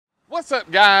What's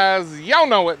up, guys? Y'all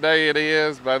know what day it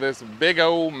is by this big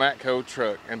old Matco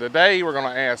truck. And today we're gonna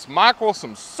ask Michael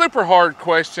some super hard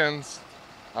questions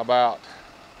about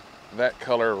that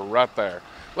color right there.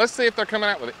 Let's see if they're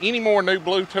coming out with any more new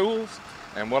blue tools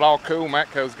and what all cool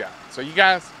Matco's got. So you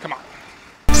guys, come on.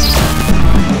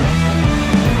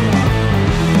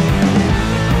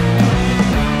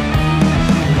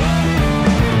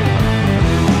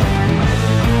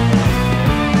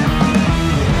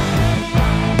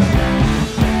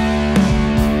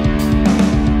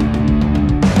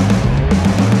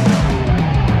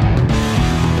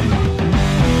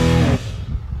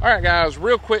 Alright guys,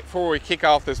 real quick before we kick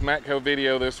off this Matco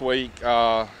video this week,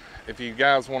 if you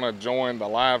guys want to join the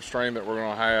live stream that we're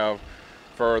going to have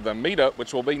for the meetup,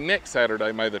 which will be next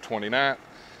Saturday, May the 29th,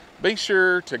 be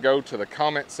sure to go to the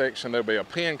comment section. There'll be a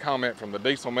pinned comment from the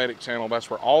Diesel Medic channel. That's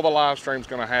where all the live stream's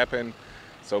going to happen.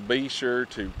 So be sure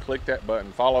to click that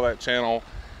button, follow that channel.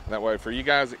 And that way for you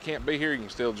guys that can't be here, you can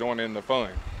still join in the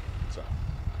fun. So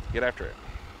get after it.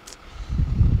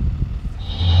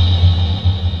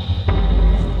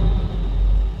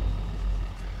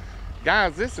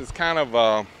 Guys, this is kind of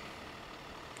a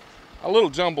little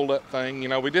jumbled up thing. You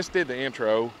know, we just did the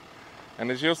intro,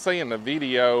 and as you'll see in the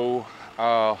video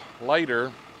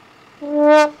later,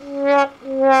 I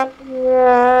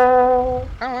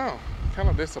don't know, kind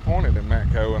of disappointed in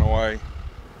Matco in a way.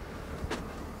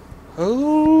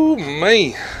 Oh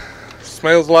me,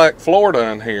 smells like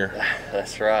Florida in here.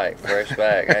 That's right, fresh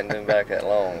back. I hadn't been back that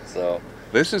long, so.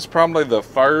 This is probably the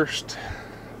first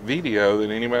video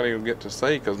that anybody will get to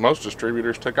see, because most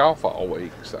distributors took off all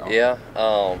week. So yeah,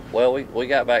 well, we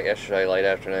got back yesterday late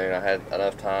afternoon. I had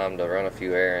enough time to run a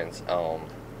few errands.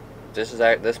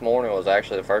 This morning was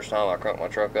actually the first time I cranked my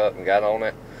truck up and got on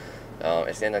it.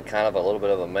 It's in a kind of a little bit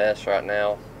of a mess right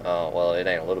now. Well, it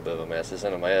ain't a little bit of a mess, it's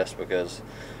in a mess because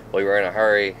we were in a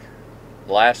hurry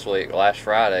last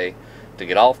Friday to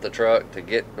get off the truck, to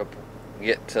get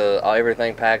to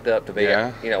everything packed up to be,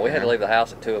 you know, we had to leave the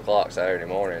house at 2 o'clock Saturday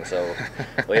morning, so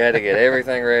we had to get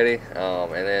everything ready,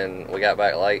 and then we got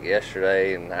back late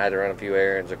yesterday and I had to run a few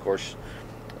errands. Of course,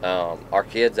 our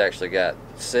kids actually got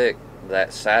sick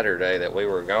that Saturday that we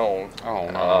were gone. Oh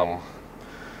no.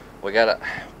 We got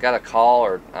a call,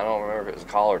 or I don't remember if it was a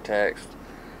call or text,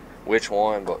 which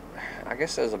one, but I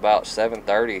guess it was about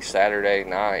 7:30 Saturday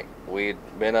night. We'd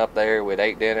been up there, we'd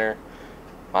ate dinner.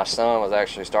 My son was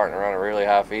actually starting to run a really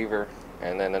high fever,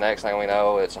 and then the next thing we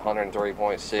know, it's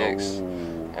 103.6,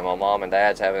 and my mom and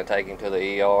dad's having to take him to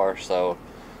the ER. So,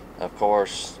 of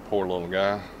course, poor little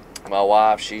guy. My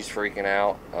wife, she's freaking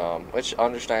out, which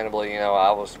understandably, you know,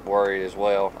 I was worried as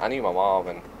well. I knew my mom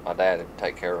and my dad would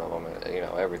take care of him, and, you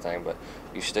know, everything, but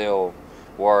you still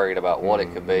worried about what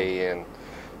it could be, and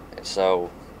so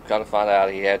come to find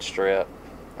out he had strep,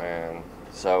 and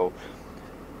so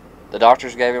the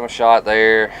doctors gave him a shot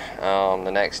there.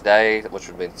 The next day, which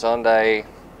would have been Sunday,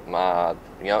 my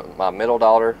middle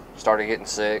daughter started getting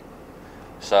sick.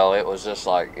 So it was just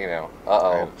like, you know,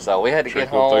 So we had to get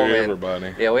home.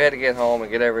 Yeah, we had to get home and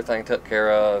get everything took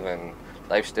care of, and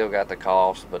they've still got the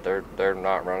coughs, but they're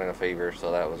not running a fever,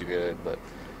 so that was good. But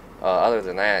other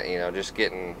than that, you know, just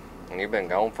getting, when you've been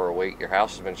gone for a week, your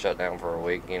house has been shut down for a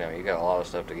week. You know, you got a lot of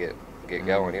stuff to get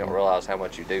going. You don't realize how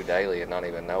much you do daily and not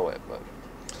even know it, but.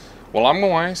 Well, I'm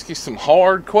going to ask you some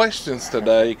hard questions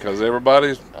today, because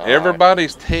everybody's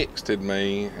texted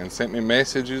me and sent me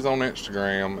messages on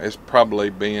Instagram. It's probably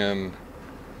been,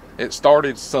 it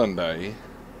started Sunday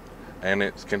and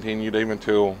it's continued even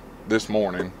till this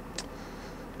morning.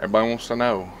 Everybody wants to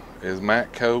know, is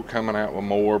Matco coming out with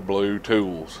more blue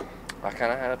tools? I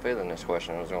kind of had a feeling this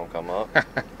question was going to come up.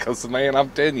 Because, man, I'm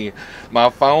telling you, my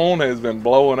phone has been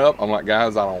blowing up. I'm like,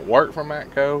 guys, I don't work for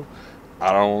Matco.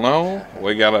 I don't know.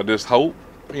 We gotta just hope,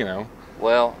 you know.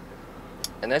 Well,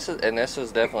 and this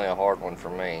is definitely a hard one for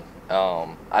me.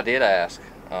 I did ask,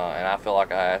 and I feel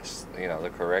like I asked, you know, the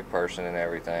correct person and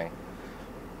everything.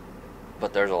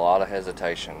 But there's a lot of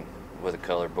hesitation with the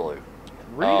color blue.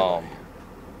 Really?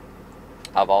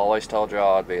 I've always told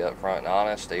y'all I'd be upfront and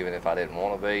honest, even if I didn't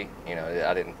want to be. You know,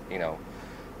 I didn't. You know,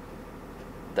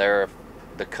 the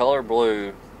color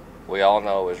blue, we all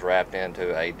know, is wrapped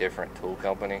into a different tool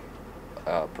company.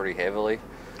 Pretty heavily.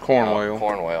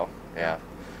 Cornwell. Yeah.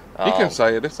 You can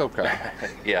say it. It's okay.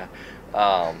 Yeah.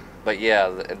 But yeah,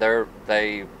 the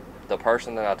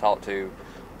person that I talked to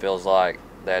feels like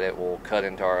that it will cut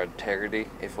into our integrity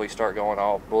if we start going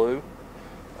all blue.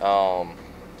 I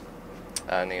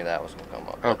knew that was gonna come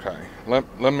up. Okay. Let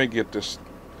me get this.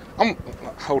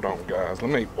 Hold on, guys.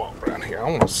 Let me walk around here. I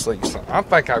want to see something. I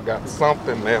think I've got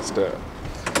something messed up.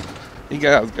 You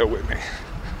guys go with me.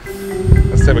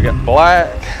 Let's see, we got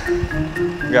black,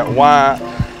 We got white.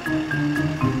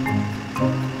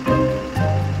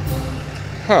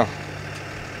 Huh.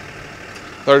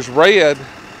 There's red.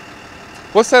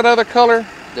 What's that other color?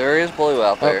 There is blue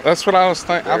out there. That's what I was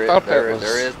thinking. I thought that was.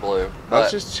 There is blue. I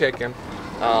was just checking.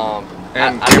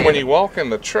 And when you walk in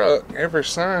the truck, every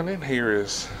sign in here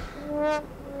is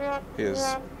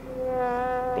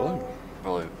blue.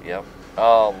 Blue. Yep.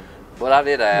 But I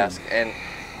did ask, and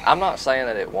I'm not saying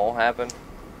that it won't happen.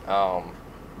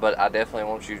 But I definitely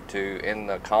want you to, in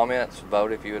the comments,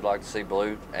 vote if you would like to see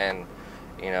blue. And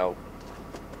you know,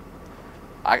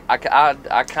 I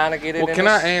kind of get it. Well, can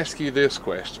I ask you this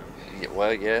question?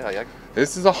 Well, yeah.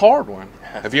 This is a hard one.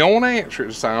 If you don't want to answer it,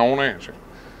 just say I don't want to answer it.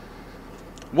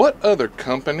 What other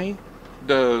company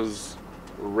does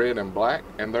red and black,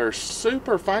 and they're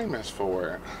super famous for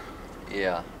it?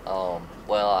 Yeah.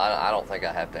 Well, I don't think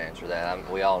I have to answer that.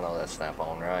 We all know that's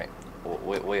Snap-on, right?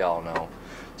 We all know.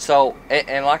 So,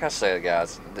 and like I said,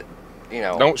 guys, you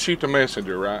know. Don't shoot the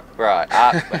messenger, right? Right.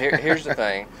 Here's the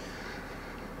thing.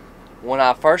 When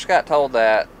I first got told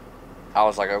that, I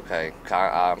was like, okay,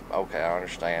 I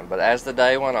understand. But as the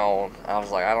day went on, I was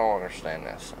like, I don't understand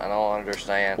this. I don't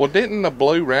understand. Well, didn't the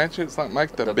blue ratchets like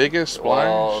make the biggest splash?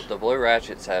 Well, the blue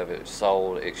ratchets have it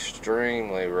sold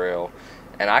extremely real.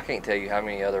 And I can't tell you how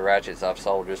many other ratchets I've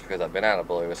sold just because I've been out of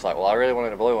blue. It's like, well, I really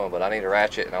wanted a blue one, but I need a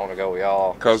ratchet and I want to go with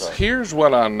y'all. Because here's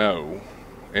what I know.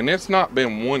 And it's not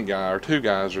been one guy or two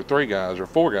guys or three guys or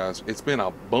four guys. It's been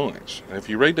a bunch. And if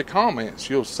you read the comments,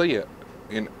 you'll see it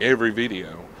in every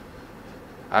video.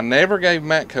 I never gave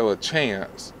Matco a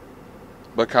chance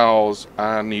because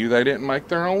I knew they didn't make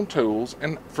their own tools.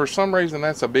 And for some reason,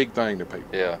 that's a big thing to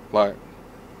people. Yeah. Like,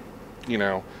 you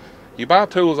know, you buy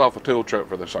tools off a tool truck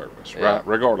for the service, right?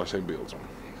 Regardless who builds them.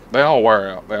 They all wear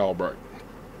out. They all break.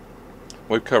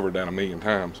 We've covered that a million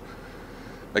times.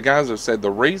 The guys have said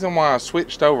the reason why I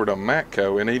switched over to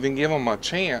Matco and even give them a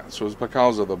chance was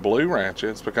because of the blue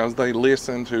ratchets, because they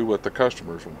listened to what the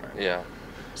customers wanted. Yeah.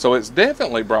 So it's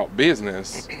definitely brought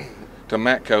business to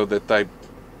Matco that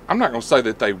I'm not going to say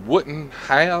that they wouldn't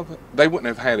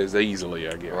have had as easily,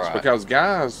 I guess. Right. Because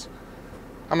guys,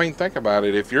 I mean, think about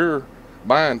it. If you're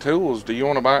buying tools, do you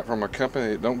want to buy it from a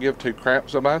company that don't give two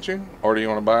craps about you? Or do you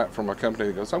want to buy it from a company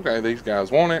that goes, okay, these guys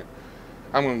want it,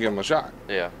 I'm going to give them a shot.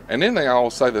 Yeah. And then they all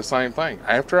say the same thing.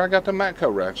 After I got the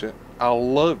Matco ratchet, I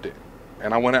loved it.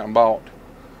 And I went out and bought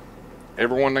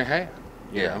everyone they had.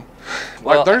 You know?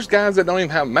 Like, there's guys that don't even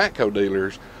have Matco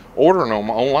dealers ordering them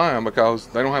online because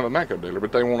they don't have a Matco dealer,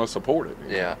 but they want to support it.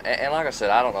 Yeah, and like I said,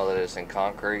 I don't know that it's in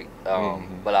concrete,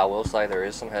 but I will say there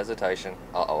is some hesitation,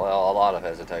 well, a lot of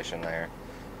hesitation there.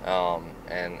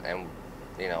 And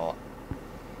you know,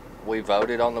 we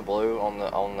voted on the blue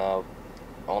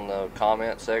on the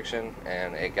comment section,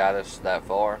 and it got us that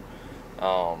far.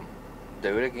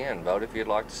 Do it again. Vote if you'd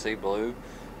like to see blue.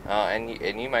 And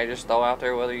you may just throw out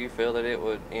there whether you feel that it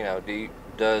would, you know,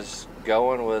 does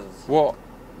going with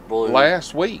blue.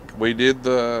 Last week we did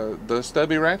the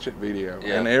stubby ratchet video,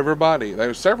 and there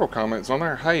was several comments on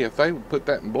there. Hey, if they would put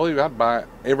that in blue, I'd buy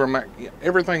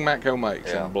everything Matco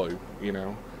makes in blue. You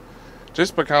know,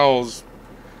 just because,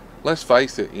 let's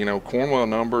face it, you know, Cornwell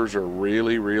numbers are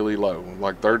really, really low.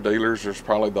 Like, their dealers are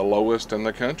probably the lowest in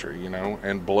the country. You know,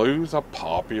 and blue's a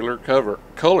popular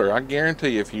color. I guarantee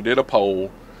you, if you did a poll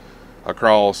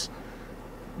across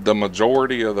the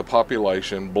majority of the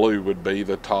population, blue would be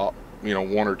the top, you know,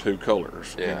 one or two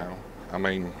colors. You know, I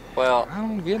mean, well, I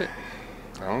don't get it.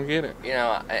 You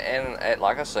know, and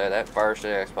like I said, at first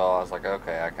at Expo, I was like,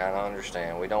 okay, I kind of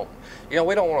understand. We don't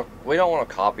want to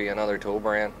copy another tool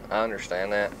brand. I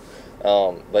understand that.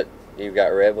 But you've got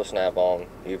red with Snap-on,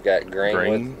 you've got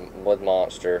green. With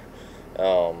Monster.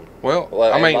 I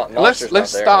mean, let's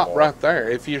stop right there.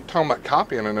 If you're talking about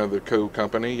copying another cool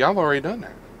company, y'all already done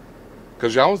that,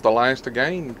 because y'all was the last of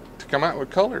game to come out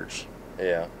with colors.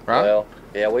 Yeah. Right. Well,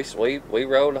 yeah, we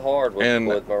rode hard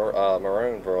with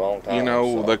maroon for a long time. You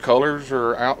know, the colors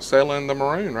are outselling the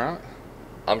maroon, right?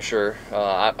 I'm sure.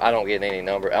 I don't get any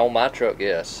number on my truck.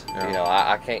 Yes. Yeah. You know,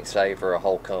 I can't say for a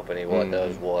whole company what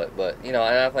does what, but you know,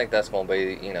 and I think that's going to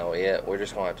be, you know, it. We're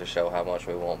just going to have to show how much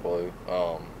we want blue.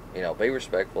 You know, be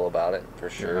respectful about it for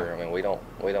sure. Yeah. I mean, we don't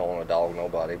want to dog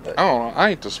nobody, but I don't know.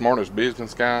 I ain't the smartest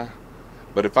business guy,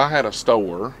 but if I had a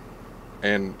store,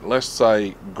 and let's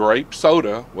say grape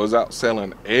soda was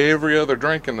outselling every other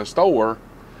drink in the store,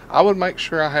 I would make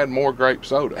sure I had more grape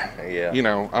soda. Yeah. You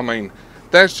know, I mean,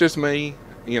 that's just me.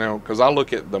 You know, because I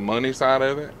look at the money side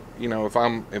of it. You know, if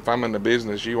I'm in the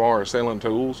business you are selling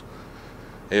tools,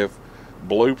 if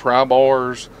blue pry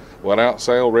bars would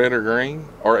outsell red or green,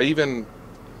 or even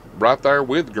right there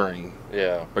with green.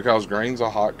 Yeah. Because green's a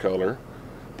hot color.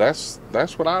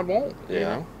 that's what I'd want, you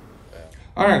know?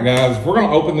 All right, guys, if we're going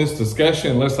to open this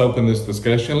discussion, let's open this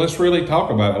discussion. Let's really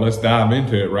talk about it. Let's dive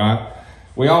into it, right?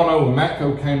 We all know when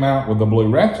Matco came out with the blue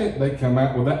ratchet, they come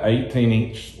out with an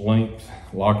 18-inch length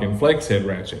lock-in flex head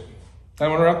ratchet. That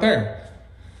one right there.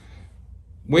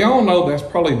 We all know that's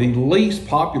probably the least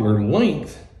popular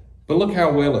length, but look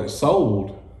how well it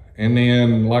sold. And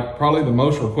then, like, probably the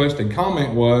most requested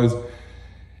comment was,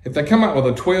 if they come out with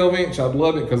a 12-inch, I'd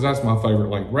love it because that's my favorite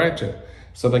length ratchet.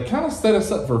 So they kind of set us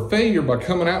up for failure by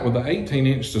coming out with the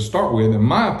 18-inch to start with, in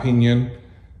my opinion.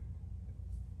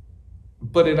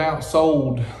 But it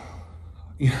outsold,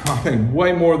 you know, I mean,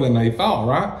 way more than they thought,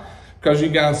 right? Because you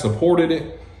guys supported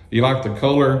it. You liked the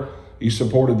color. You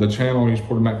supported the channel. You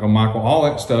supported Matco Michael, all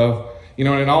that stuff. You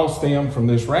know, and it all stemmed from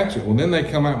this ratchet. Well, then they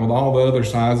come out with all the other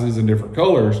sizes and different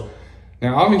colors.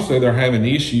 Now, obviously, they're having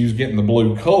issues getting the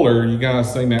blue color. You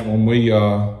guys seen that when we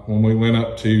went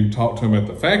up to talk to them at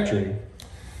the factory.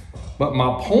 But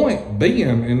my point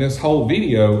being in this whole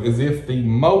video is, if the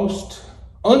most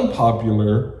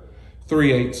unpopular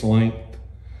 3/8 length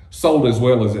sold as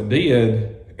well as it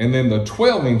did, and then the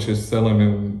 12 inches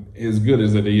selling as good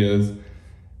as it is,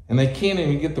 and they can't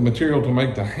even get the material to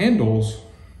make the handles,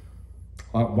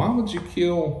 like, why would you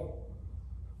kill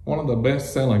one of the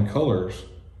best selling colors?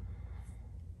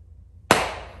 I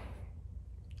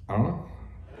don't know.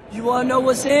 You wanna know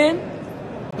what's in?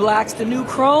 Black's the new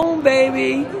chrome,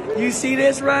 baby. You see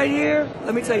this right here?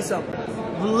 Let me tell you something.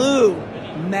 Blue,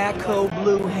 Matco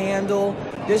blue handle.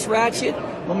 This ratchet,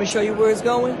 let me show you where it's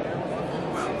going.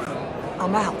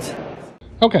 I'm out.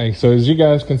 Okay, so as you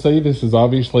guys can see, this is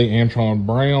obviously Antron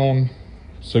Brown.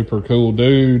 Super cool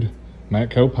dude.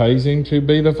 Matco pays him to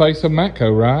be the face of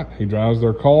Matco, right? He drives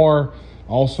their car.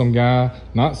 Awesome guy.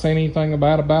 Not saying anything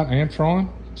bad about Antron.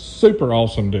 Super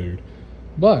awesome dude.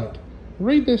 But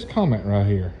read this comment right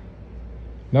here.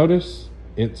 Notice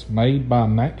it's made by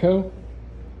Matco.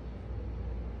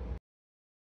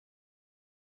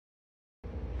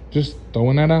 Just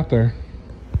throwing that out there.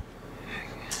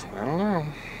 I don't know.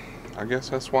 I guess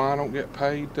that's why I don't get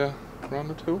paid to run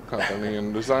the tool company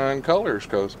and design colors,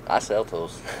 because I sell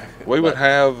tools. we would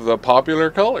have the popular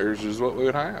colors is what we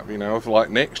would have. You know, if like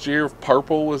next year if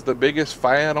purple was the biggest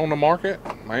fad on the market,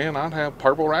 man, I'd have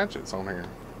purple ratchets on here.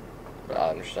 I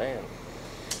understand.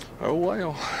 Oh well.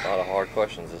 A lot of hard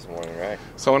questions this morning, right?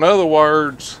 So in other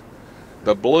words,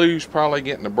 the blue's probably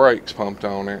getting the brakes pumped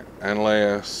on it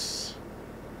unless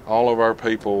all of our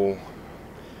people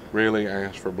really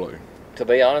ask for blue. To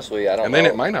be honest with you, I don't know. And then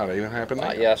it may not even happen. Yeah,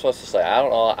 I was supposed to say, I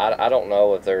don't know. I don't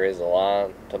know if there is a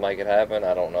line to make it happen.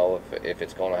 I don't know if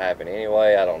it's going to happen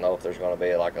anyway. I don't know if there's going to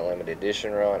be like a limited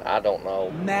edition run. I don't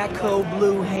know. Matco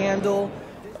blue handle.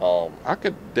 I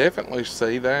could definitely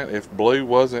see that if blue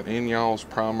wasn't in y'all's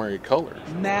primary colors.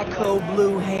 Matco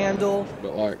blue handle.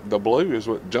 But like the blue is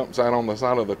what jumps out on the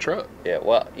side of the truck. Yeah,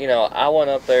 well, you know, I went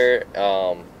up there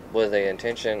with the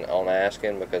intention on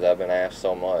asking because I've been asked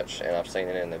so much and I've seen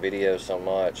it in the videos so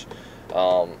much.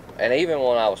 And even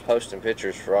when I was posting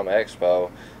pictures from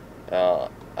Expo, I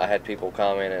had people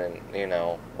comment and, you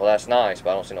know, well, that's nice,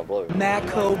 but I don't see no blue.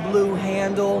 Matco blue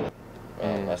handle.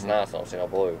 That's nice, I don't see no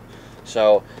blue.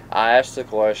 So I asked the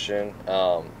question,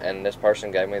 and this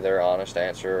person gave me their honest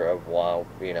answer of why,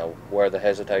 you know, where the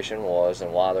hesitation was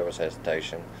and why there was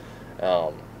hesitation.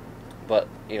 But,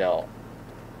 you know,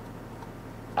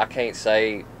 I can't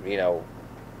say, you know,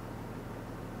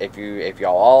 if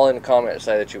y'all all in the comments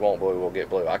say that you want blue, we'll get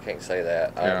blue. I can't say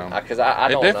that. Because I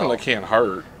don't know. It definitely can't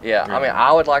hurt. Yeah, I mean,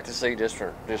 I would like to see just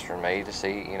for me to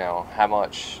see, you know, how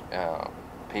much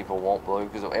people want blue,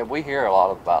 because we hear a lot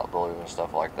about blue and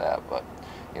stuff like that, but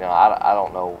you know, I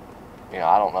don't know, you know,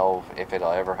 I don't know if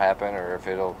it'll ever happen or if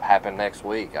it'll happen next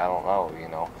week. I don't know, you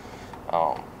know,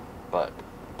 but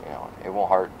you know, it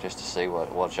won't hurt just to see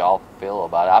what y'all feel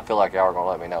about it. I feel like y'all are gonna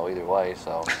let me know either way,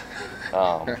 so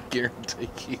I guarantee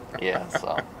you. Yeah,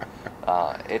 so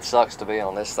it sucks to be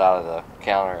on this side of the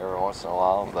counter every once in a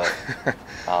while,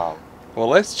 but well,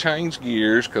 let's change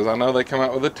gears because I know they come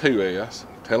out with a 2S.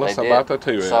 Tell us about the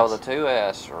 2S. So the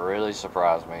 2S really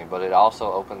surprised me, but it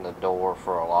also opened the door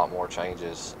for a lot more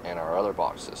changes in our other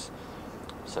boxes.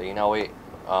 So, you know, I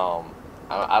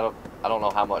don't know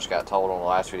how much got told on the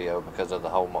last video because of the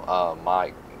whole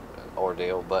mic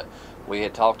ordeal, but we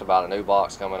had talked about a new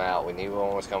box coming out. We knew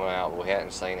one was coming out, but we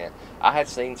hadn't seen it. I had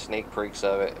seen sneak peeks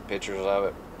of it, pictures of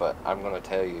it, but I'm going to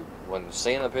tell you, when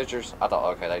seeing the pictures, I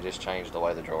thought, okay, they just changed the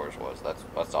way the drawers was.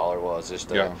 That's all there was. Just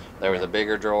there was a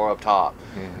bigger drawer up top.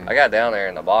 Mm-hmm. I got down there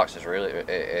and the box is really,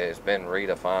 it's been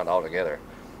redefined altogether.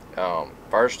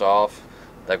 First off,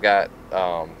 they've got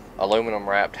aluminum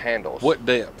wrapped handles. What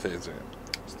depth is it?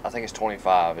 It's I think it's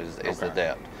 25 is the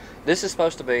depth. This is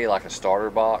supposed to be like a starter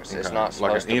box. It's not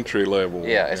supposed like an entry level.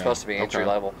 Yeah, it's supposed to be entry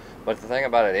level. But the thing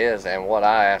about it is, and what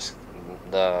I asked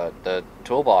the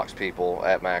toolbox people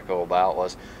at Matco about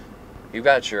was, you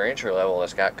got your entry level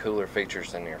that's got cooler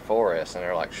features than your 4S, and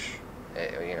they're like, shh,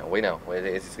 you know, we know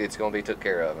it's going to be took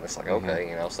care of, and it's like, okay,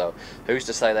 you know. So who's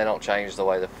to say they don't change the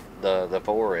way the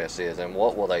 4S is, and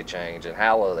what will they change, and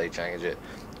how will they change it?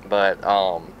 But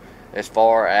as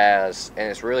far as, and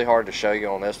it's really hard to show you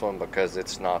on this one because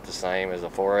it's not the same as the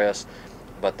 4S,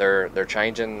 but they're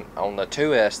changing on the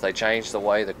 2S. They changed the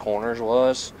way the corners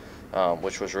was,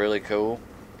 which was really cool.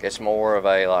 It's more of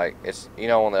a, like, it's, you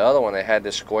know, on the other one they had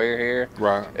this square here.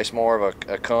 Right. It's more of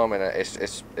a come, and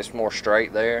it's more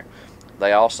straight there.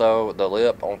 They also, the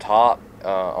lip on top,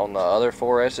 on the other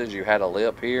 4S's, you had a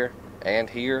lip here and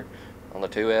here. On the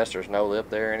 2S, there's no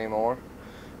lip there anymore.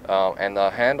 And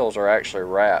the handles are actually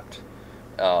wrapped,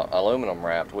 aluminum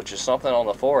wrapped, which is something on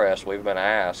the 4S we've been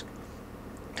asked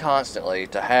constantly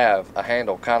to have a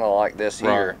handle kind of like this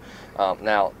here. Right.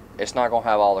 Now, it's not going to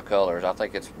have all the colors. I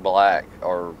think it's black,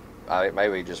 or it may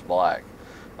be just black.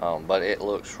 But it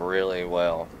looks really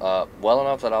well. Well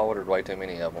enough that I ordered way too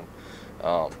many of them.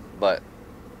 But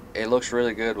it looks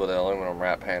really good with an aluminum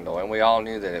wrap handle, and we all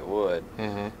knew that it would.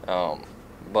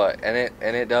 But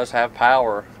it does have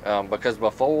power, because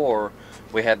before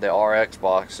we had the RX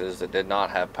boxes that did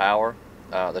not have power.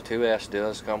 The 2S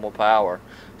does come with power,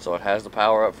 so it has the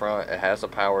power up front. It has the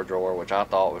power drawer, which I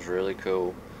thought was really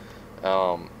cool.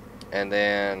 And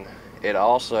then it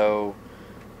also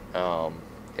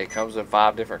it comes in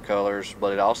 5 different colors,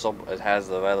 but it has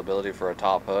the availability for a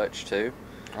top hutch too.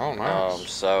 Oh,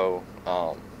 nice.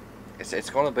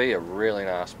 It's going to be a really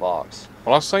nice box.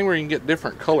 Well, I've seen where you can get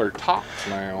different color tops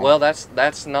now. Well, that's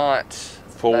not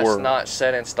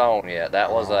set in stone yet.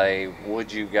 That was a,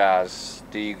 do you guys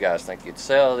think you'd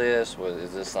sell this?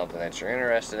 Is this something that you're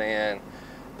interested in?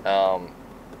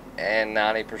 And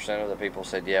 90% of the people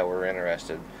said, yeah, we're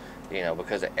interested, you know,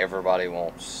 because everybody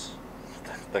wants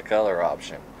the color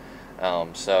option.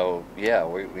 So yeah,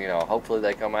 you know, hopefully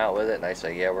they come out with it and they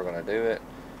say, yeah, we're going to do it.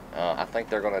 I think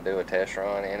they're going to do a test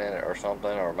run in it or something,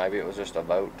 or maybe it was just a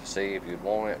vote to see if you'd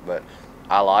want it. But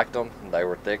I liked them. They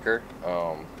were thicker,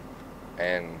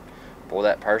 and for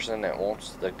that person that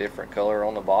wants the different color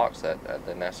on the box, then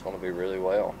that's going to be really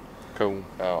well. Cool.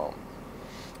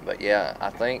 But yeah,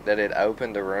 I think that it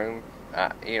opened the room.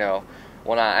 You know,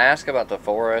 when I ask about the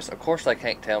 4S, of course they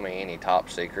can't tell me any top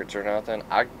secrets or nothing.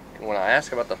 When I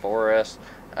ask about the 4S,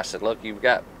 I said, look, you've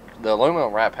got the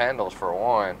aluminum wrap handles for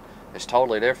one. It's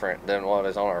totally different than what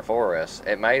is on our 4S.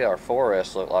 It made our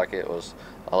 4S look like it was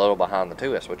a little behind the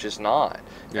 2S, which it's not.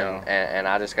 Yeah. And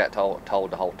I just got told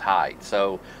to hold tight.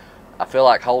 So I feel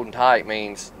like holding tight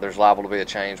means there's liable to be a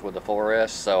change with the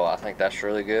 4S. So I think that's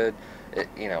really good.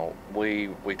 You know, we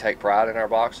take pride in our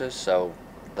boxes. So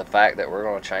the fact that we're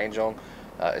going to change them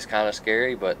is kind of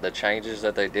scary. But the changes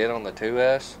that they did on the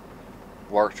 2S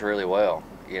worked really well.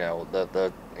 You know,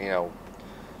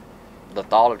 the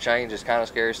thought of change is kind of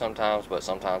scary sometimes, but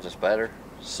sometimes it's better.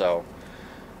 So,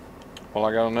 well,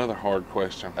 I got another hard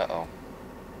question.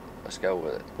 Let's go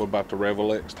with it. What about the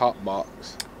Revel X top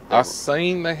box? I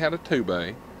seen they had a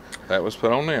 2-bay that was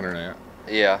put on the internet.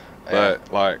 Yeah.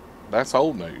 But like, that's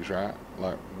old news, right?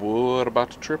 Like, what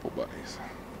about the triple bays?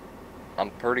 I'm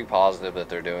pretty positive that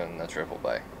they're doing the triple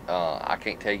bay. I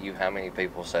can't tell you how many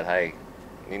people said, hey,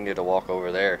 you need to walk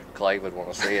over there. Clay would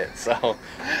want to see it. So,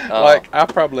 like, I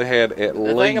probably had at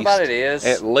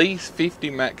least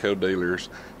 50 Matco dealers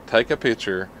take a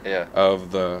picture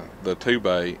of the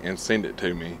 2-bay and send it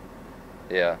to me.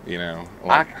 Yeah. You know,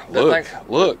 like,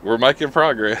 look, we're making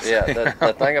progress. Yeah.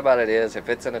 The thing about it is, if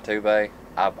it's in a 2-bay,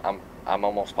 I'm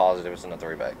almost positive it's in a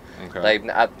 3-bay. Okay.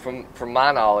 From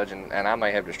my knowledge, and I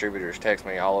may have distributors text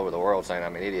me all over the world saying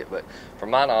I'm an idiot, but from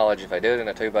my knowledge, if they do it in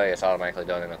a 2-bay, it's automatically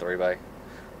done in a 3-bay.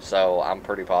 So I'm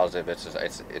pretty positive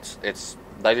it's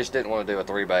they just didn't want to do a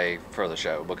 3-bay for the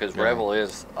show because Revel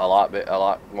is a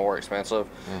lot more expensive.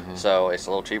 So it's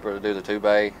a little cheaper to do the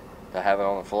 2-bay to have it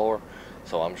on the floor.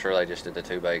 So I'm sure they just did the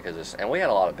 2-bay because and we had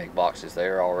a lot of big boxes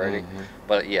there already.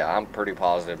 But yeah, I'm pretty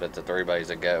positive that the 3-bay's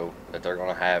a go, that they're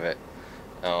going to have it.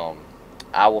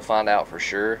 I will find out for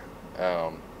sure,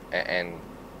 and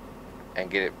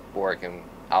get it working.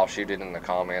 I'll shoot it in the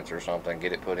comments or something,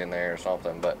 get it put in there or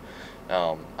something. But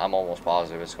I'm almost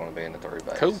positive it's going to be in the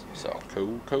 3-bay. Cool. So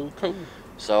cool.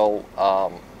 So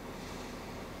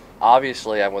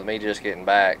obviously, with me just getting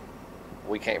back,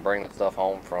 we can't bring the stuff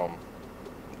home from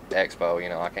Expo. You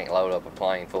know, I can't load up a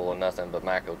plane full of nothing but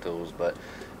Matco tools. But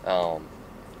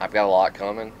I've got a lot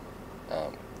coming.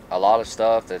 a lot of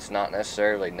stuff that's not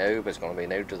necessarily new, but it's going to be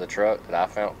new to the truck that I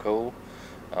found cool.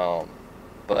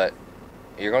 But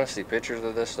you're going to see pictures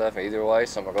of this stuff either way,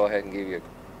 so I'm going to go ahead and give you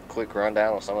a quick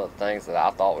rundown on some of the things that I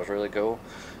thought was really cool.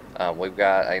 We've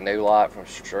got a new light from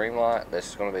Streamlight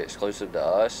that's going to be exclusive to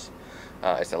us.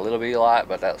 It's a little bitty light,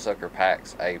 but that sucker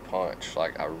packs a punch.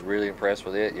 Like, I'm really impressed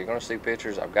with it. You're going to see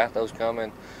pictures. I've got those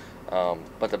coming.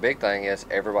 But the big thing is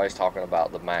everybody's talking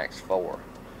about the Max 4.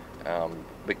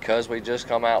 Because we just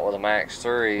come out with a Max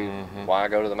 3, why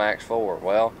go to the Max 4?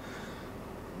 Well,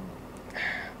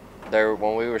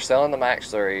 when we were selling the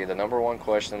Max 3, the number one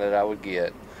question that I would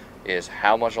get is,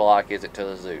 how much alike is it to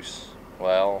the Zeus?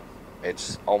 Well,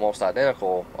 it's almost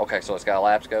identical. Okay, so it's got a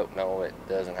lap scope? No, it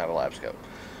doesn't have a lap scope.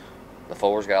 The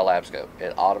 4's got a lap scope.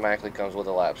 It automatically comes with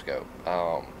a lap scope.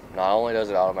 Not only does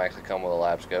it automatically come with a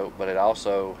lap scope, but it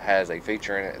also has a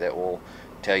feature in it that will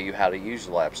tell you how to use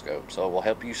the lap scope. So it will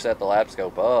help you set the lap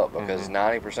scope up, because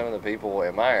 90% of the people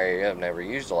in my area have never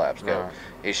used a lap scope. Right.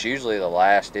 It's usually the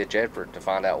last ditch effort to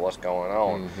find out what's going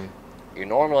on. You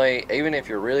normally, even if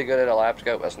you're really good at a lap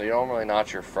scope, that's normally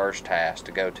not your first task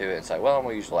to go to it and say, well, I'm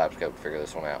going to use the lap scope to figure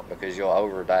this one out, because you'll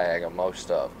over dag on most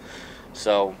stuff.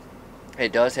 So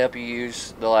it does help you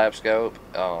use the lap scope.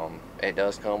 It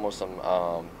does come with some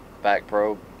back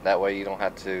probe. That way you don't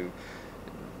have to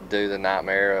do the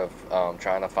nightmare of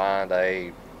trying to find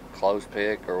a clothes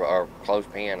pick or clothes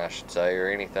pin, I should say, or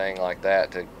anything like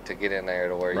that to get in there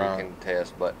to where you can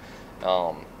test. But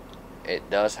it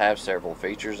does have several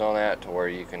features on that to where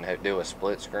you can do a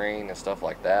split screen and stuff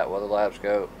like that with a lap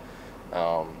scope.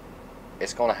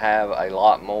 It's going to have a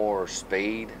lot more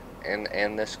speed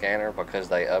in this scanner because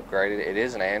they upgraded it. It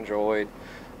is an Android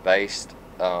based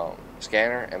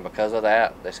scanner, and because of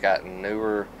that, it's got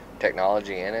newer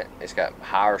technology in it. It's got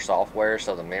higher software,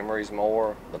 so the memory's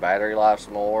more, the battery life's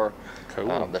more,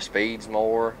 the speed's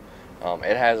more.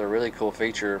 It has a really cool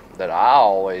feature that I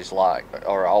always like,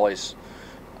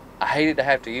 I hated to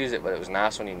have to use it, but it was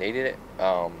nice when you needed it.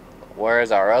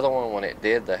 Whereas our other one, when it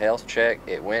did the health check,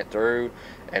 it went through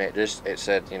and it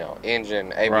said, you know,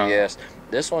 engine, ABS. Right.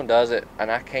 This one does it, and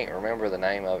I can't remember the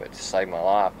name of it to save my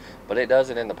life, but it does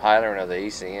it in the pattern of the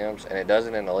ECMs, and it does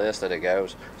it in the list that it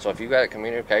goes. So if you've got a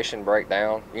communication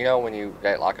breakdown, you know, when you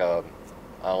get like an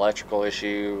electrical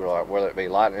issue, or whether it be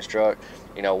lightning struck,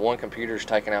 you know, one computer's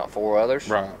taking out 4 others.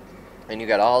 Right. And you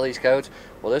got all these codes.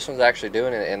 Well, this one's actually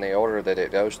doing it in the order that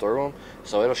it goes through them,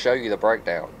 so it'll show you the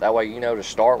breakdown. That way you know to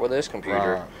start with this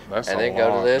computer and then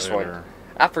go to this one.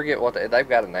 I forget what they've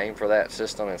got a name for that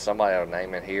system, and somebody ought to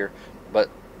name it here. But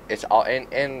it's all,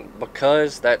 and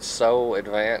because that's so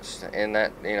advanced, and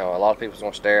that, you know, a lot of people's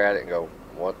gonna stare at it and go,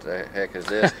 what the heck is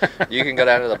this? You can go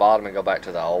down to the bottom and go back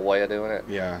to the old way of doing it.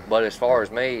 Yeah. But as far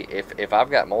as me, if I've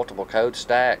got multiple codes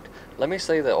stacked, let me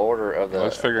see the order of the...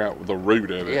 Let's figure out the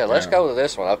root of it. Yeah, let's go to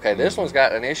this one. Okay, this one's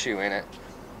got an issue in it,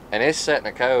 and it's setting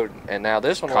a code, and now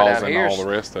this one down here... all the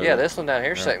rest of it. This one down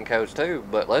here is setting codes too,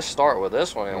 but let's start with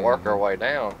this one and work our way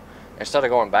down. Instead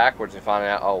of going backwards and finding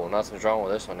out, oh, well, nothing's wrong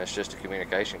with this one, it's just a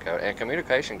communication code. And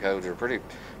communication codes are pretty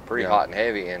hot and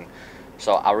heavy, and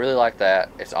so I really like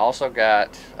that. It's also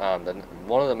got,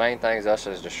 one of the main things us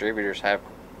as distributors have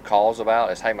calls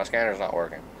about is, hey, my scanner's not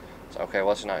working. So, okay,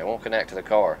 what's it not? It won't connect to the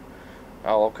car.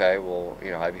 Oh, okay, well,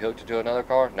 you know, have you hooked it to another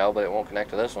car? No, but it won't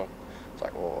connect to this one. It's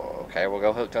like, well, okay, we'll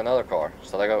go hook to another car.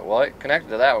 So they go, well, it connected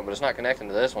to that one, but it's not connecting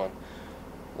to this one.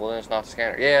 Well, then it's not the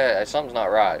scanner. Yeah, something's not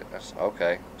right. That's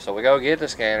okay. So we go get the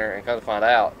scanner and come to find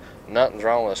out nothing's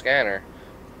wrong with the scanner.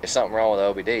 It's something wrong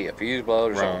with the OBD, a fuse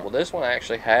blowed or something. Well, this one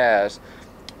actually has,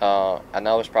 I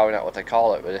know it's probably not what they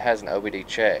call it, but it has an OBD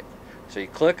check. So you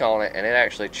click on it and it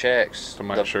actually checks to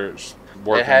make sure it's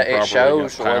working properly. It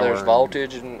shows where there's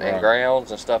voltage and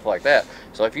grounds and stuff like that.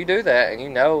 So if you do that and you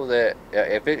know that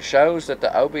if it shows that the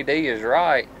OBD is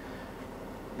right,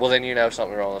 well, then you know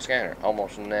something's wrong with the scanner.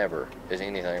 Almost never is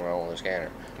anything wrong with the scanner.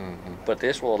 But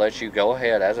this will let you go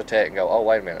ahead as a tech and go, oh,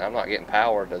 wait a minute, I'm not getting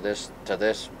power to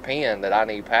this pin that I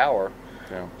need power.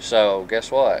 Yeah. So guess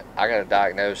what? I got to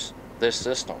diagnose this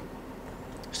system.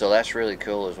 So that's really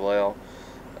cool as well.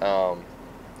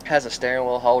 Has a steering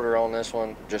wheel holder on this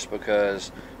one, just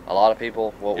because a lot of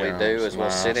people, what we do is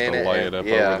we'll sit in it and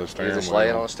over the steering just lay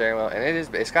it on the steering wheel, and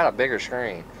it's got a bigger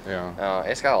screen. Yeah.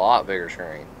 It's got a lot bigger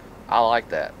screen. I like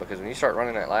that, because when you start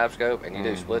running that lab scope and you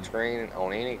do split screen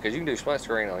on any, because you can do split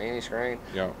screen on any screen,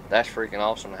 that's freaking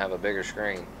awesome to have a bigger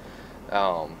screen.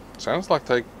 Sounds like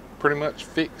they pretty much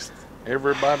fixed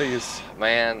everybody's,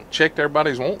 checked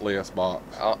everybody's want list box.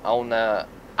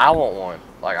 I want one.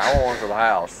 Like, I want one for the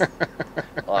house.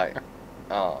 Like,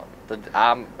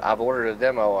 I've ordered a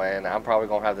demo, and I'm probably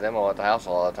gonna have the demo at the house a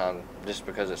lot of the time just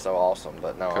because it's so awesome.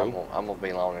 But no, Cool. I'm gonna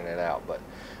be loaning it out. But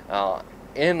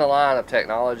in the line of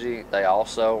technology, they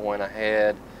also went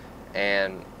ahead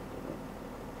and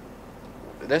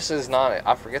this is not,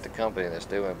 I forget the company that's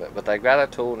doing it, but they've got a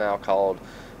tool now called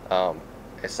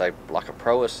it's like a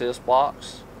Pro Assist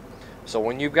box. So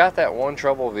when you've got that one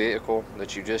trouble vehicle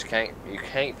that you just can't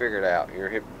figure it out,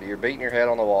 you're beating your head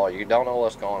on the wall, you don't know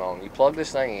what's going on, you plug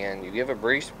this thing in, you give a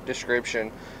brief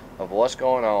description of what's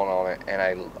going on it,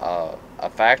 and a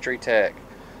factory tech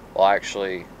will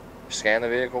actually scan the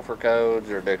vehicle for codes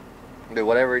or do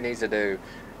whatever it needs to do,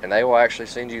 and they will actually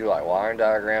send you like wiring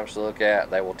diagrams to look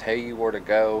at. They will tell you where to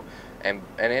go, and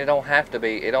it don't have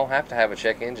to have a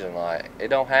check engine light, it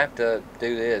don't have to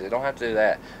do this, it don't have to do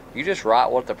that. You just write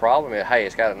what the problem is. Hey,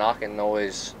 it's got a knocking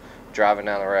noise driving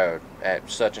down the road at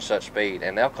such and such speed,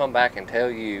 and they'll come back and tell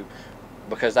you,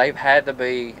 because they've had to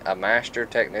be a master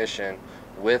technician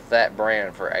with that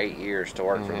brand for 8 years to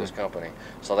work for this company.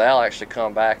 So they'll actually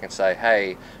come back and say,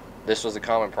 hey, this was a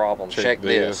common problem, check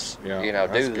this. Yeah, you know,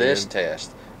 do this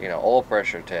test, you know, oil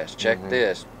pressure test, check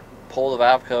this, pull the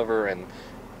valve cover and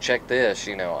check this,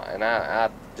 you know. And I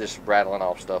just rattling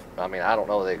off stuff. I mean, I don't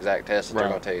know the exact test that they're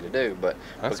going to tell you to do, but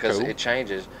because it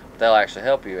changes, they'll actually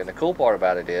help you. And the cool part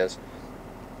about it is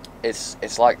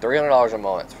it's like $300 a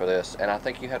month for this, and I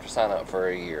think you have to sign up for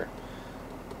a year.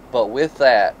 But with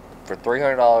that, for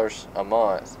 $300 a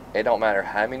month, it don't matter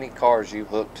how many cars you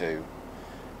hook to,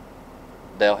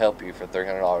 they'll help you for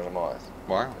 $300 a month.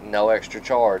 Wow. No extra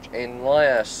charge,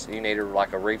 unless you need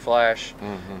like a reflash.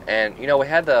 And you know, we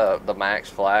had the Max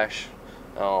Flash.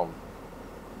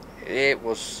 It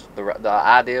was the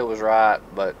idea was right,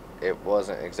 but it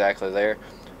wasn't exactly there.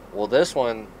 Well, this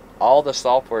one, all the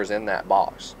software is in that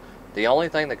box. The only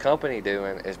thing the company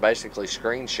doing is basically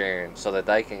screen sharing so that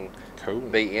they can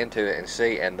be into it and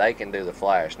see, and they can do the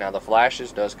flash. Now, the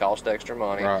flashes does cost extra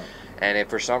money, and if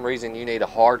for some reason you need a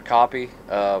hard copy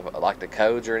of like the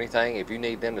codes or anything, if you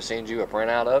need them to send you a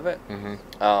printout of it,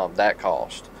 that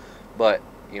costs. But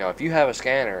you know, if you have a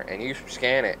scanner and you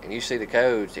scan it and you see the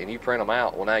codes and you print them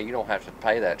out, well, now you don't have to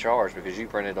pay that charge because you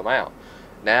printed them out.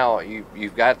 Now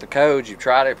you've got the codes, you've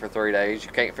tried it for 3 days,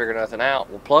 you can't figure nothing out.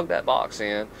 Well, plug that box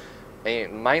in.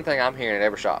 And the main thing I'm hearing at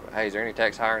every shop, hey, is there any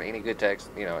techs hiring? Any good techs?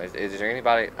 You know, is there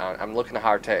anybody? I'm looking to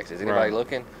hire techs. Is anybody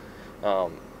looking?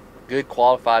 Good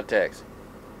qualified techs.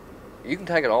 You can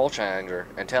take an oil changer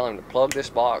and tell him to plug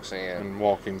this box in and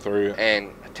walk him through it,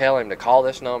 and tell him to call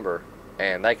this number,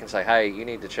 and they can say, hey, you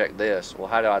need to check this. Well,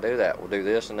 how do I do that? We'll do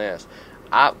this and this.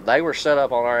 They were set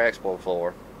up on our expo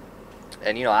floor,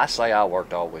 and you know, I say I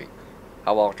worked all week.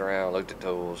 I walked around, looked at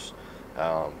tools.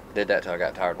 Did that till I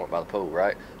got tired and went by the pool,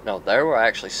 right? No, they were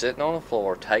actually sitting on the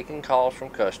floor taking calls from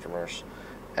customers,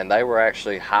 and they were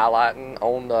actually highlighting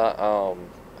on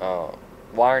the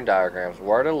wiring diagrams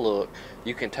where to look.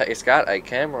 You can it's got a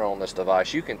camera on this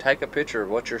device. You can take a picture of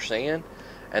what you're seeing,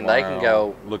 and they can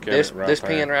go, look at this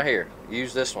pin right here,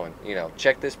 use this one, you know,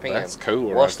 check this pin. That's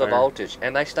cool. What's the voltage?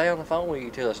 And they stay on the phone with you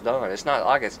till it's done. It's not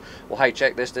like it's, well, hey,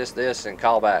 check this, and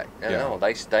call back. And no,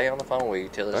 they stay on the phone with you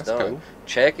till it's done. Cool.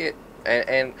 Check it,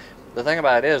 and the thing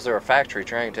about it is they're a factory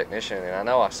trained technician, and I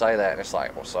know I say that, and it's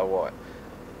like, well, so what?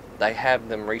 They have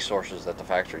them resources that the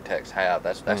factory techs have.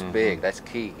 That's big. That's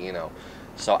key, you know.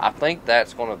 So I think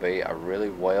that's going to be a really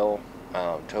well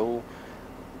tool.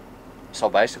 So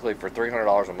basically, for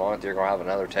 $300 a month, you're going to have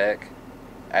another tech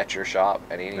at your shop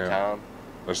at any time.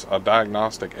 There's a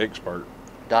diagnostic expert.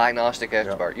 Diagnostic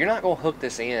expert. You're not going to hook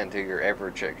this in to your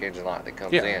average check engine light that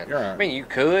comes in. You're right. I mean, you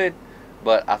could,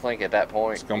 but I think at that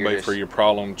point, it's going to be for your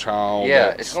problem child.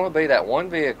 Yeah, it's going to be that one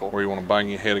vehicle where you want to bang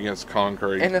your head against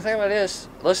concrete. And the thing about it is,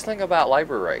 let's think about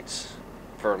labor rates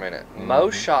for a minute.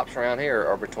 Most shops around here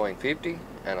are between $50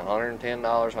 and $110,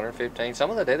 $115. Some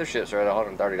of the dealerships are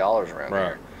at $130 around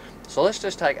here. So let's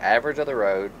just take average of the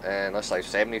road, and let's say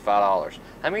 $75.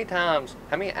 How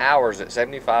many hours at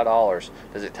 $75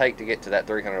 does it take to get to that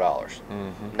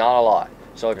 $300? Not a lot.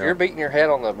 So if you're beating your head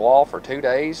on the wall for 2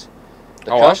 days,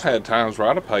 I've had times where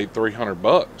I'd have paid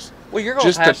 $300. Well, you're going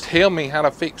just to tell me how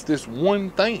to fix this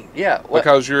one thing. Yeah,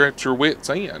 because you're at your wit's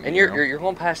end. And you're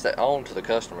going to pass that on to the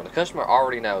customer. The customer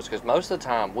already knows, because most of the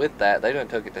time with that, they done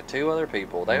took it to 2 other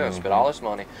people. They done spent all this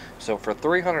money. So for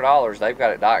 $300, they've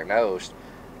got it diagnosed.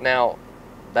 Now,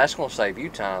 that's going to save you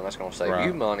time. That's going to save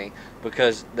you money,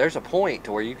 because there's a point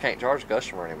to where you can't charge the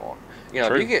customer anymore. You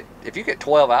know, if you get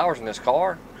 12 hours in this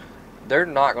car, they're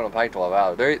not going to pay 12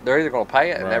 hours. They're either going to pay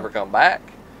it and never come back,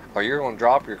 or you're going to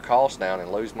drop your costs down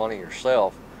and lose money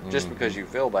yourself just because you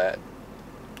feel bad.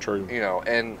 True. You know,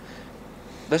 and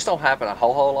this don't happen a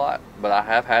whole lot, but I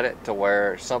have had it to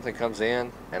where something comes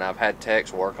in and I've had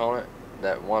techs work on it.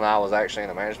 That when I was actually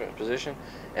in a management position,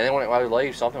 and then when it would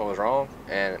leave, something was wrong,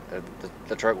 and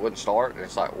the truck wouldn't start. And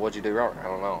it's like, what'd you do wrong? I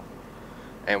don't know.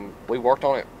 And we worked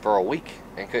on it for a week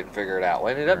and couldn't figure it out.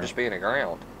 We ended up just being a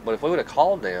ground. But if we would have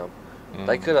called them,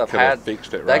 they could have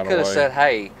fixed it. They could have said,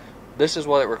 hey, this is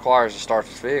what it requires to start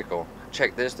this vehicle.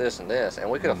 Check this, this, and this, and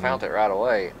we could have found it right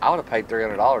away. I would have paid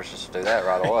 $300 just to do that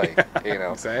right away. You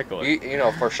know, exactly. You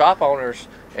know, for shop owners,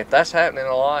 if that's happening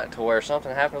a lot, to where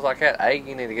something happens like that, A,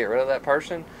 you need to get rid of that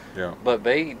person. Yeah. But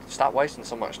B, stop wasting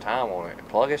so much time on it.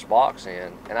 Plug this box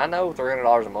in, and I know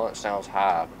 $300 a month sounds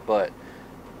high, but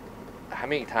how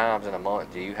many times in a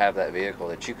month do you have that vehicle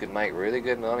that you could make really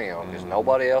good money on because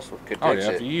nobody else could fix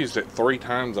it? If you used it 3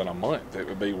 times in a month, it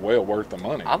would be well worth the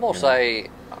money. I'm gonna say,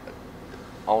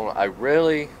 on a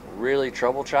really, really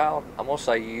troubled child, I'm gonna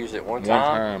say you use it one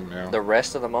time. Yeah. The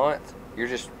rest of the month, you're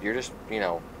just, you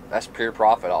know, that's pure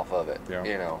profit off of it. Yeah.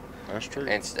 You know. That's true.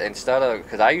 And instead of,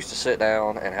 because I used to sit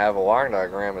down and have a wiring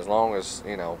diagram as long as,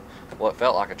 you know, what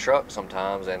felt like a truck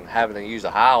sometimes, and having to use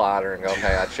a highlighter and go,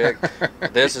 okay, I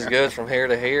checked this is good from here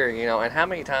to here, you know. And how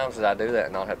many times did I do that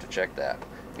and not have to check that?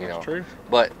 You know. That's true.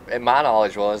 But in my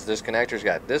knowledge was this connector's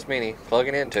got this many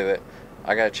plugging into it.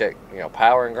 I got to check, you know,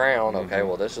 power and ground. Okay,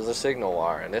 well, this is a signal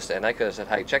wire, and this, and they could have said,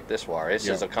 hey, check this wire. This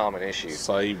is a common issue.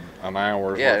 Save an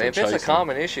hour's Yeah, worth and of if it's a chasing.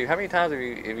 common issue, how many times have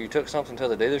you took something to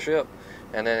the dealership,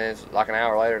 and then it's like an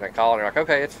hour later, and they call and they're like,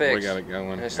 okay, it's fixed. We got it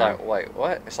going. And it's like, wait,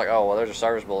 what? It's like, oh, well, there's a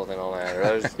service bulletin on that. Or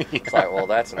there's, it's like, well,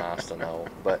 that's nice to know.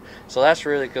 But so that's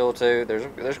really cool too.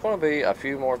 There's going to be a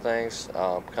few more things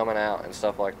coming out and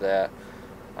stuff like that.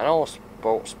 I don't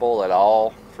want to spoil it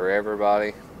all for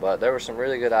everybody, but there were some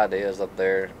really good ideas up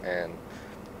there, and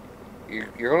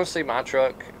you're going to see my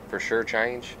truck for sure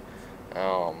change.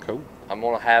 Cool. I'm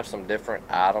going to have some different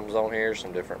items on here,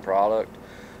 some different product.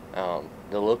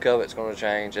 The look of it's going to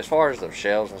change. As far as the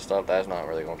shelves and stuff, that's not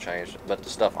really going to change. But the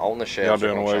stuff on the shelves,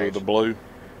 y'all doing away with the blue?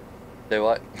 Do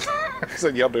what? I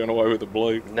said y'all doing away with the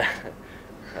blue.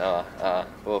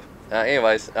 Well,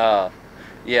 anyways,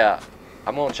 yeah,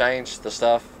 I'm going to change the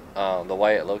stuff, the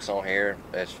way it looks on here,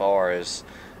 as far as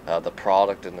the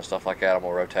product and the stuff like that. I'm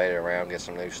going to rotate it around, get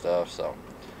some new stuff. So,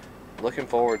 looking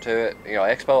forward to it. You know,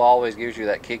 Expo always gives you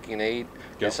that kick you need.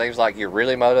 Yep. It seems like you're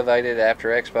really motivated after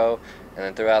Expo, and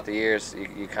then throughout the years,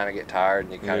 you kind of get tired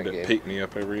and you kind of get pick me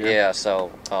up every year. Yeah, so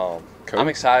Cool. I'm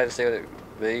excited to see what it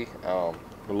be.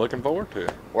 We're looking forward to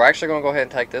it. We're actually going to go ahead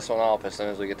and take this one off as soon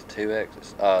as we get the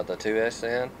 2S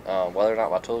in. Whether or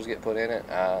not my tools get put in it,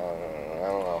 I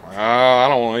don't know. I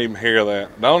don't want to even hear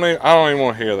that. I don't even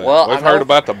want to hear that. Well, We've heard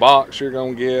about the box you're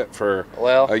going to get for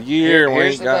a year, and we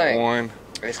ain't got one.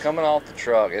 It's coming off the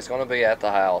truck. It's going to be at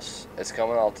the house. It's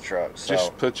coming off the truck. So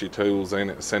just put your tools in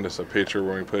it. Send us a picture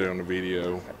when we put it on the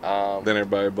video. Then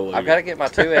everybody believes. I've got to get my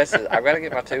 2S's. I've got to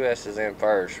get my 2S's in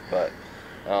first. But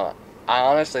I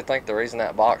honestly think the reason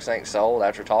that box ain't sold,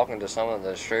 after talking to some of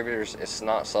the distributors, it's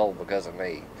not sold because of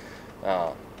me.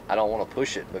 I don't want to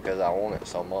push it because I want it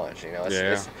so much. You know,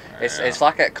 it's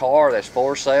like that car that's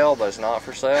for sale, but it's not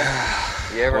for sale.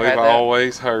 You ever had that? We've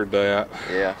always heard that.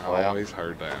 Yeah, well. Always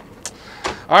heard that.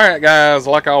 All right, guys,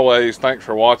 like always, thanks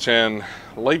for watching.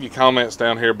 Leave your comments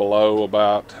down here below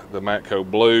about the Matco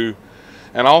Blue.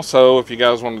 And also, if you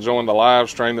guys want to join the live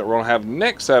stream that we're going to have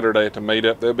next Saturday at the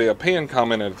meetup, there'll be a pinned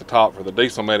comment at the top for the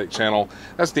Diesel Medic channel.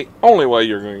 That's the only way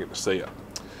you're going to get to see it.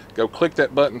 Go click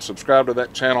that button, subscribe to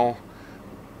that channel.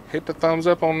 Hit the thumbs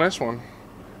up on this one.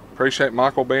 Appreciate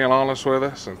Michael being honest with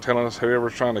us and telling us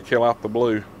whoever's trying to kill out the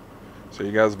blue. So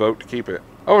you guys vote to keep it.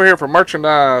 Over here for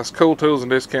merchandise, cool tools,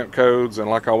 and discount codes. And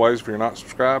like always, if you're not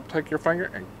subscribed, take your finger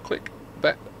and click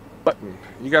that button.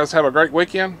 You guys have a great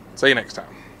weekend. See you next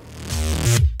time.